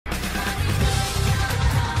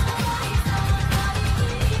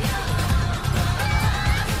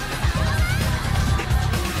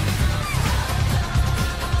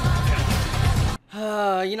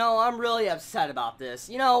I'm really upset about this.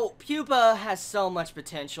 Pupa has so much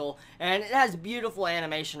potential, and it has beautiful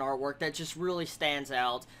animation artwork that just really stands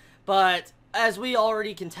out. But, as we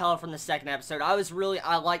already can tell from the second episode,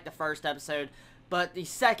 I liked the first episode, but the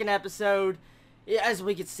second episode, as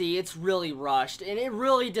we can see, it's really rushed, and it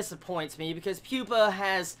really disappoints me because Pupa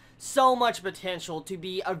has so much potential to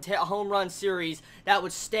be a home run series that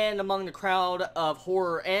would stand among the crowd of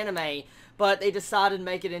horror anime, but they decided to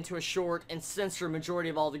make it into a short and censor majority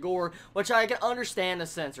of all the gore, which I can understand the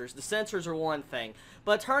censors. The censors are one thing,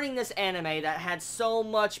 but turning this anime that had so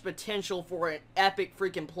much potential for an epic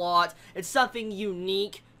freaking plot, it's something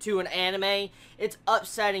unique to an anime, it's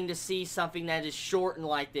upsetting to see something that is shortened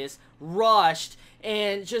like this, rushed,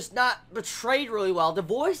 and just not portrayed really well. The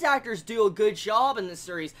voice actors do a good job in this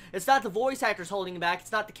series. It's not the voice actors holding back,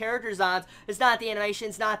 it's not the character designs, it's not the animation,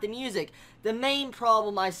 it's not the music. The main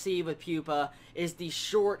problem I see with Pupa is the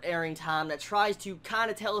short airing time that tries to kind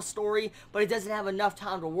of tell a story, but it doesn't have enough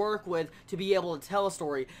time to work with to be able to tell a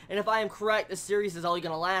story. And if I am correct, this series is only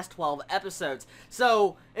going to last 12 episodes.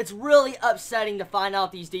 So, it's really upsetting to find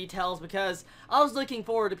out these details because I was looking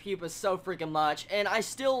forward to Pupa so freaking much, and I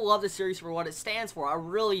still love the series for what it stands for. I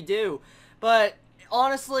really do. But,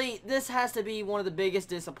 honestly, this has to be one of the biggest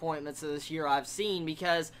disappointments of this year I've seen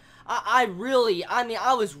because I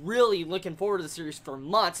was really looking forward to the series for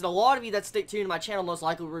months, and a lot of you that stick tuned to my channel most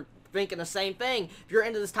likely were thinking the same thing. If you're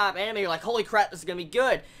into this type of anime, you're like, holy crap, this is going to be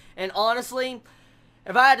good. And honestly,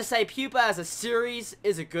 if I had to say, Pupa as a series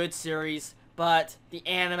is a good series, but the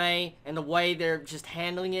anime and the way they're just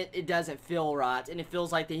handling it, it doesn't feel right, and it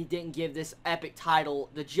feels like they didn't give this epic title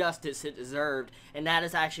the justice it deserved, and that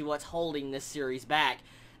is actually what's holding this series back.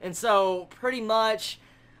 And so, pretty much,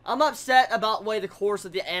 I'm upset about the way the course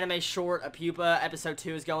of the anime short of Pupa episode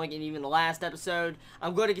 2 is going, and even the last episode.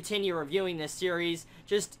 I'm going to continue reviewing this series.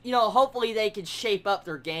 Just, hopefully they can shape up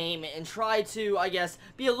their game and try to, I guess,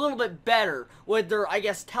 be a little bit better with their, I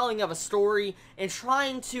guess, telling of a story and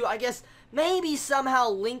trying to, I guess, maybe somehow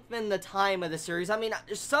lengthen the time of the series. I mean,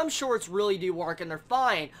 some shorts really do work and they're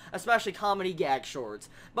fine, especially comedy gag shorts.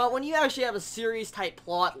 But when you actually have a series type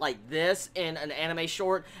plot like this in an anime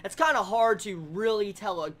short, it's kind of hard to really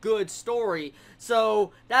tell a good story.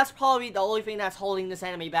 So that's probably the only thing that's holding this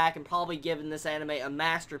anime back and probably giving this anime a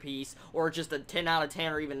masterpiece or just a 10 out of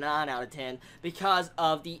 10 or even 9 out of 10 because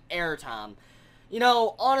of the airtime.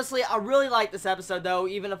 Honestly, I really like this episode, though,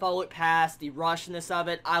 even if I look past the rushness of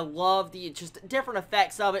it. I love the just different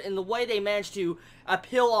effects of it and the way they managed to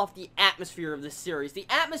peel off the atmosphere of this series. The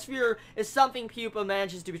atmosphere is something Pupa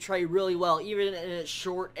manages to portray really well, even in its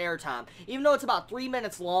short airtime. Even though it's about 3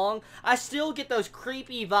 minutes long, I still get those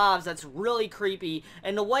creepy vibes that's really creepy,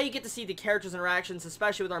 and the way you get to see the characters' interactions,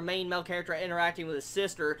 especially with our main male character interacting with his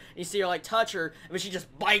sister, and you see her, like, touch her, and she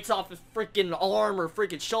just bites off his freaking arm or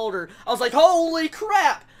freaking shoulder. I was like, holy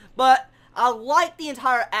crap! But I like the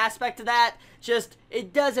entire aspect of that, just,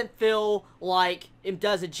 it doesn't feel like it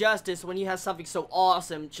does it justice when you have something so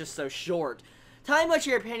awesome just so short. Tell me what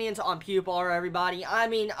your opinions on Pupa are, everybody. I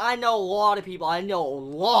mean, I know a lot of people are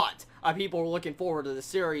looking forward to the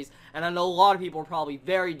series, and I know a lot of people are probably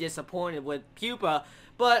very disappointed with Pupa,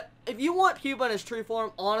 but if you want Pupa in its true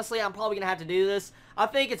form, honestly, I'm probably going to have to do this. I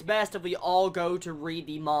think it's best if we all go to read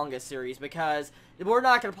the manga series, because we're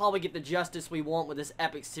not going to probably get the justice we want with this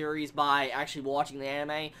epic series by actually watching the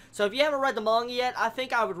anime. So if you haven't read the manga yet, I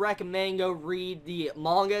think I would recommend go read the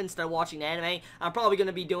manga instead of watching the anime. I'm probably going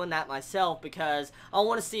to be doing that myself because I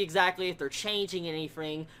want to see exactly if they're changing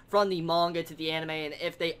anything from the manga to the anime and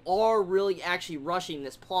if they are really actually rushing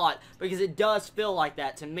this plot, because it does feel like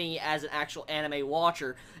that to me as an actual anime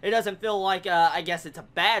watcher. It doesn't feel like, I guess it's a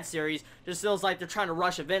bad series, just feels like they're trying to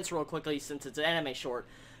rush events real quickly since it's an anime short.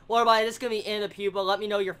 Well, everybody, this is going to be the end of Pupa. Let me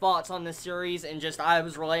know your thoughts on this series, and just, I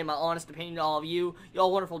was relaying my honest opinion to all of you.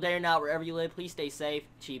 Y'all wonderful day or night wherever you live. Please stay safe.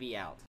 Chibi out.